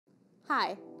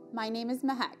Hi, my name is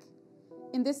Mehek.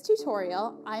 In this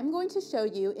tutorial, I am going to show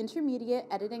you intermediate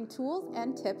editing tools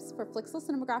and tips for Flixel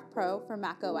Cinemagraph Pro for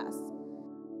macOS.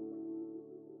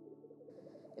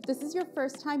 If this is your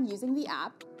first time using the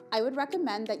app, I would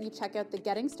recommend that you check out the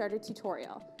Getting Started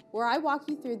tutorial, where I walk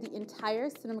you through the entire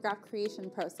Cinemagraph creation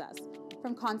process,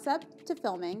 from concept to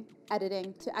filming,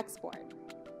 editing to export.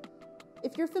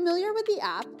 If you're familiar with the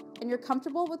app and you're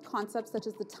comfortable with concepts such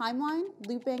as the timeline,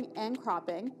 looping, and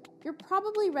cropping, you're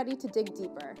probably ready to dig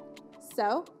deeper.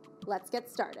 So let's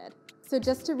get started. So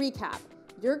just to recap,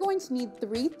 you're going to need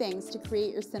 3 things to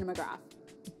create your Cinemagraph.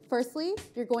 Firstly,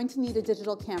 you're going to need a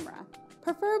digital camera,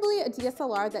 preferably a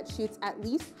DSLR that shoots at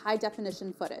least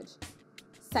high-definition footage.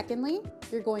 Secondly,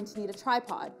 you're going to need a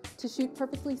tripod to shoot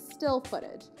perfectly still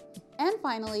footage. And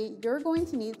finally, you're going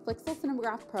to need Flixel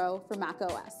Cinemagraph Pro for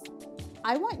macOS.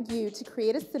 I want you to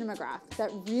create a Cinemagraph that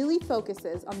really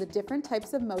focuses on the different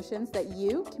types of motions that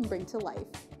you can bring to life.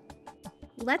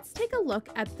 Let's take a look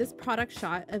at this product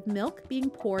shot of milk being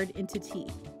poured into tea.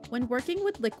 When working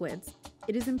with liquids,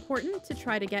 it is important to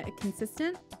try to get a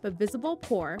consistent but visible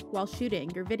pour while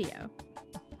shooting your video.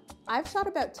 I've shot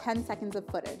about 10 seconds of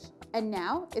footage, and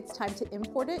now it's time to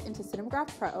import it into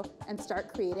Cinemagraph Pro and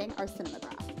start creating our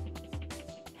Cinemagraph.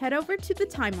 Head over to the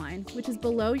timeline, which is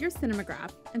below your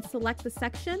Cinemagraph, and select the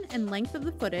section and length of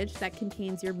the footage that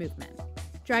contains your movement.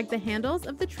 Drag the handles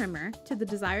of the trimmer to the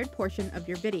desired portion of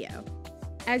your video.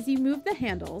 As you move the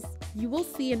handles, you will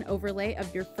see an overlay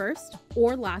of your first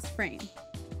or last frame.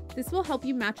 This will help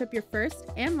you match up your first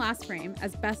and last frame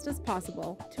as best as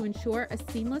possible to ensure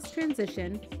a seamless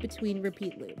transition between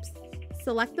repeat loops.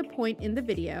 Select the point in the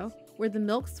video where the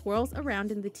milk swirls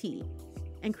around in the tea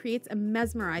and creates a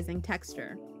mesmerizing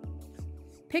texture.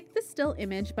 Pick the still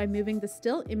image by moving the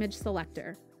still image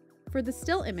selector. For the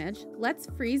still image, let's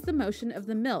freeze the motion of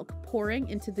the milk pouring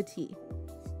into the tea.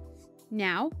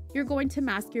 Now, you're going to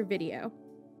mask your video.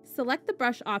 Select the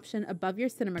brush option above your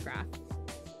Cinemagraph.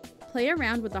 Play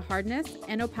around with the hardness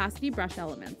and opacity brush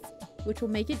elements, which will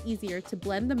make it easier to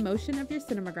blend the motion of your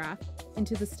Cinemagraph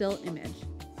into the still image.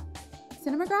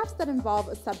 Cinemagraphs that involve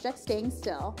a subject staying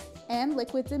still and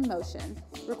liquids in motion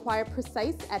require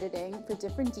precise editing for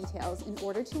different details in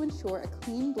order to ensure a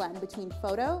clean blend between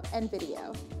photo and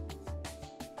video.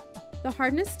 The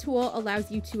hardness tool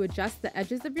allows you to adjust the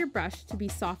edges of your brush to be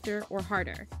softer or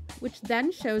harder, which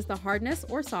then shows the hardness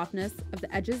or softness of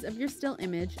the edges of your still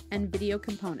image and video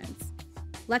components.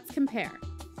 Let's compare.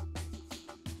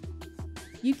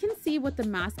 You can see what the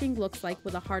masking looks like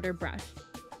with a harder brush.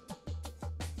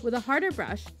 With a harder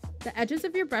brush, the edges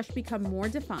of your brush become more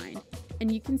defined,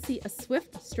 and you can see a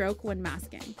swift stroke when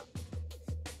masking.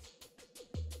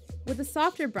 With a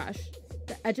softer brush,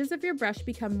 the edges of your brush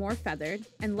become more feathered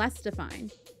and less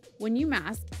defined. When you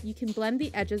mask, you can blend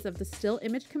the edges of the still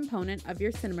image component of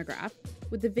your Cinemagraph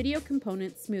with the video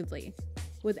component smoothly,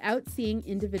 without seeing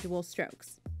individual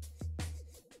strokes.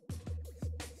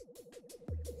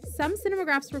 Some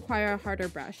Cinemagraphs require a harder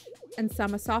brush, and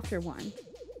some a softer one.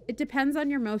 It depends on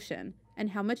your motion and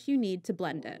how much you need to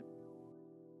blend it.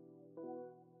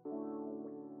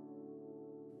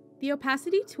 The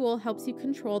opacity tool helps you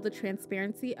control the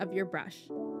transparency of your brush.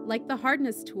 Like the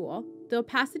hardness tool, the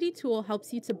opacity tool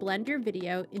helps you to blend your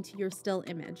video into your still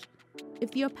image.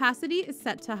 If the opacity is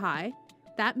set to high,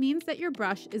 that means that your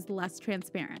brush is less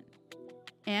transparent,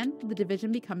 and the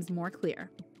division becomes more clear.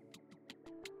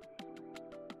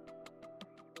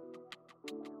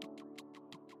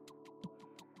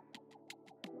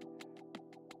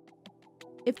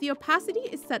 If the opacity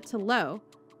is set to low,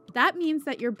 that means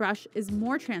that your brush is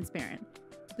more transparent.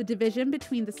 The division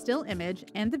between the still image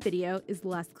and the video is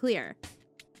less clear.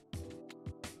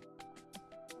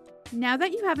 Now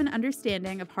that you have an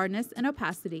understanding of hardness and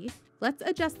opacity, let's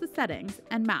adjust the settings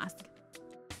and mask.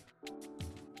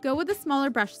 Go with a smaller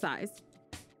brush size.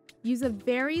 Use a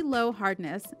very low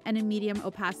hardness and a medium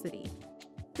opacity.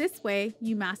 This way,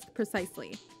 you mask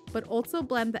precisely, but also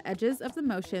blend the edges of the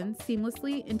motion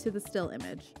seamlessly into the still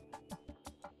image.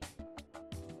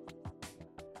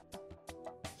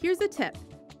 Here's a tip.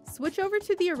 Switch over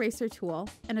to the eraser tool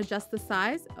and adjust the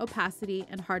size, opacity,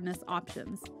 and hardness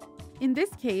options. In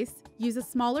this case, use a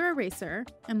smaller eraser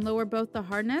and lower both the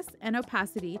hardness and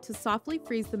opacity to softly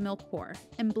freeze the milk pour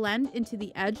and blend into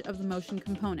the edge of the motion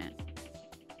component.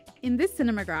 In this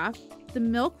Cinemagraph, the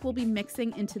milk will be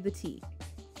mixing into the tea.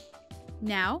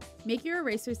 Now, make your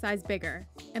eraser size bigger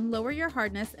and lower your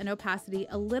hardness and opacity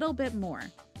a little bit more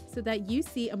so that you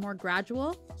see a more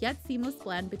gradual yet seamless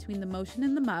blend between the motion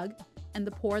in the mug and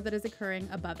the pour that is occurring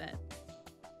above it.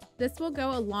 This will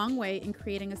go a long way in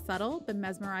creating a subtle but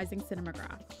mesmerizing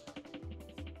Cinemagraph.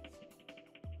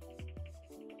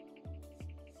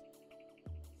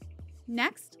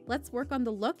 Next, let's work on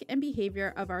the look and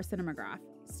behavior of our cinemagraph,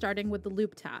 starting with the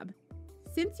Loop tab.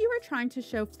 Since you are trying to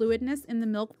show fluidness in the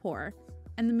milk pour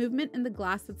and the movement in the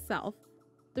glass itself,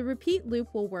 the repeat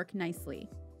loop will work nicely.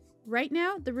 Right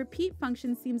now, the repeat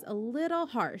function seems a little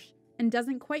harsh and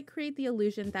doesn't quite create the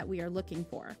illusion that we are looking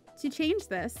for. To change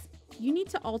this, you need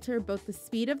to alter both the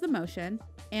speed of the motion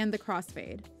and the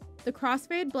crossfade. The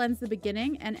crossfade blends the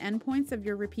beginning and end points of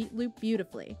your repeat loop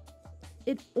beautifully.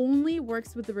 It only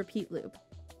works with the repeat loop.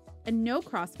 And no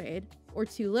crossfade, or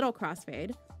too little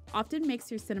crossfade, often makes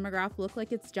your cinemagraph look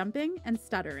like it's jumping and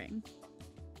stuttering.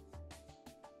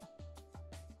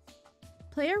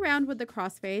 Play around with the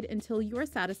crossfade until you are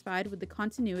satisfied with the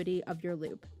continuity of your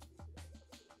loop.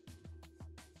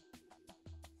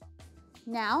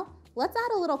 Now, let's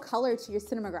add a little color to your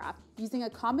cinemagraph using a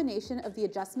combination of the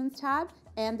Adjustments tab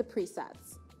and the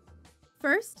presets.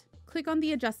 First, click on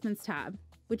the Adjustments tab,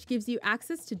 which gives you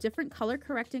access to different color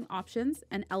correcting options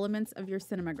and elements of your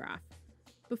cinemagraph.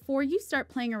 Before you start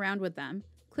playing around with them,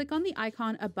 click on the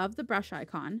icon above the brush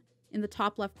icon in the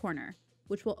top left corner,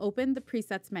 which will open the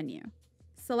Presets menu.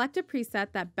 Select a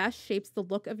preset that best shapes the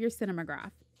look of your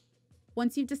cinemagraph.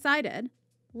 Once you've decided,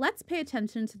 let's pay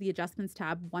attention to the Adjustments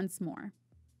tab once more.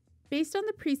 Based on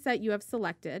the preset you have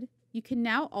selected, you can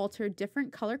now alter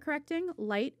different color correcting,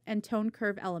 light, and tone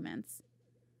curve elements.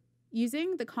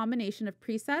 Using the combination of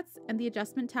presets and the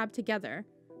Adjustment tab together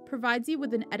provides you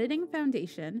with an editing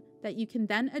foundation that you can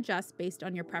then adjust based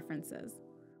on your preferences.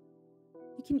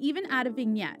 You can even add a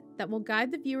vignette that will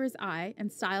guide the viewer's eye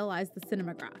and stylize the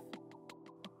cinemagraph.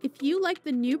 If you like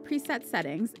the new preset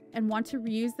settings and want to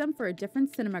reuse them for a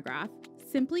different cinemagraph,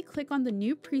 simply click on the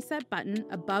New Preset button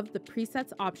above the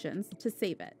Presets options to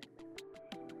save it.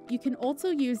 You can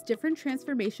also use different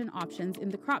transformation options in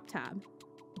the Crop tab.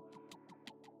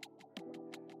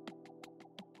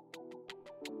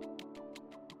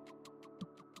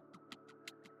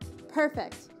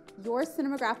 Perfect! Your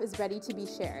cinemagraph is ready to be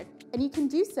shared, and you can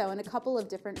do so in a couple of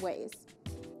different ways.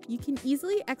 You can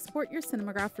easily export your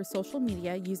cinemagraph for social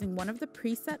media using one of the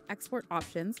preset export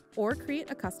options or create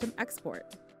a custom export.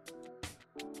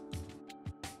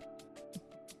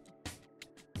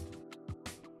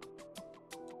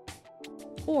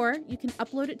 Or you can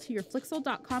upload it to your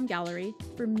Flixel.com gallery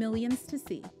for millions to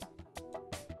see.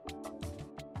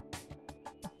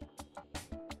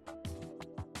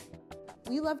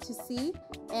 We love to see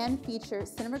and feature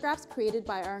cinemagraphs created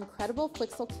by our incredible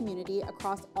Flixel community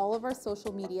across all of our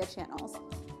social media channels.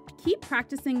 Keep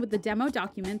practicing with the demo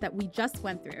document that we just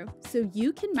went through so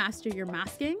you can master your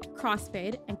masking,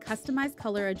 crossfade, and customized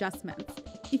color adjustments.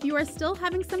 If you are still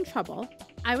having some trouble,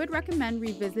 I would recommend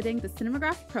revisiting the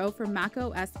Cinemagraph Pro for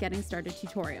macOS Getting Started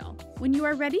tutorial. When you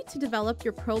are ready to develop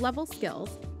your pro-level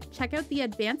skills, check out the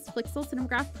Advanced Flixel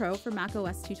Cinemagraph Pro for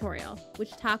macOS tutorial,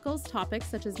 which tackles topics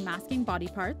such as masking body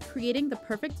parts, creating the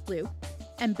perfect loop,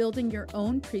 and building your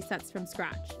own presets from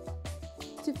scratch.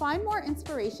 To find more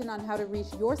inspiration on how to reach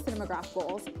your cinemagraph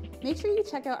goals, make sure you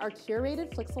check out our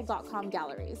curated Flixel.com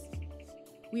galleries.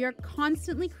 We are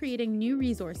constantly creating new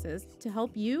resources to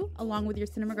help you along with your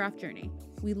cinemagraph journey.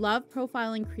 We love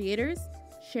profiling creators,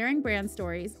 sharing brand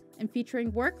stories, and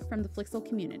featuring work from the Flixel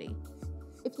community.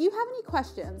 If you have any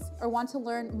questions or want to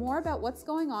learn more about what's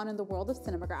going on in the world of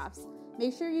cinemagraphs,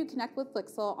 make sure you connect with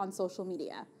Flixel on social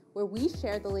media, where we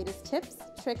share the latest tips,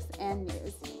 tricks, and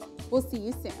news. We'll see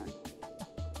you soon.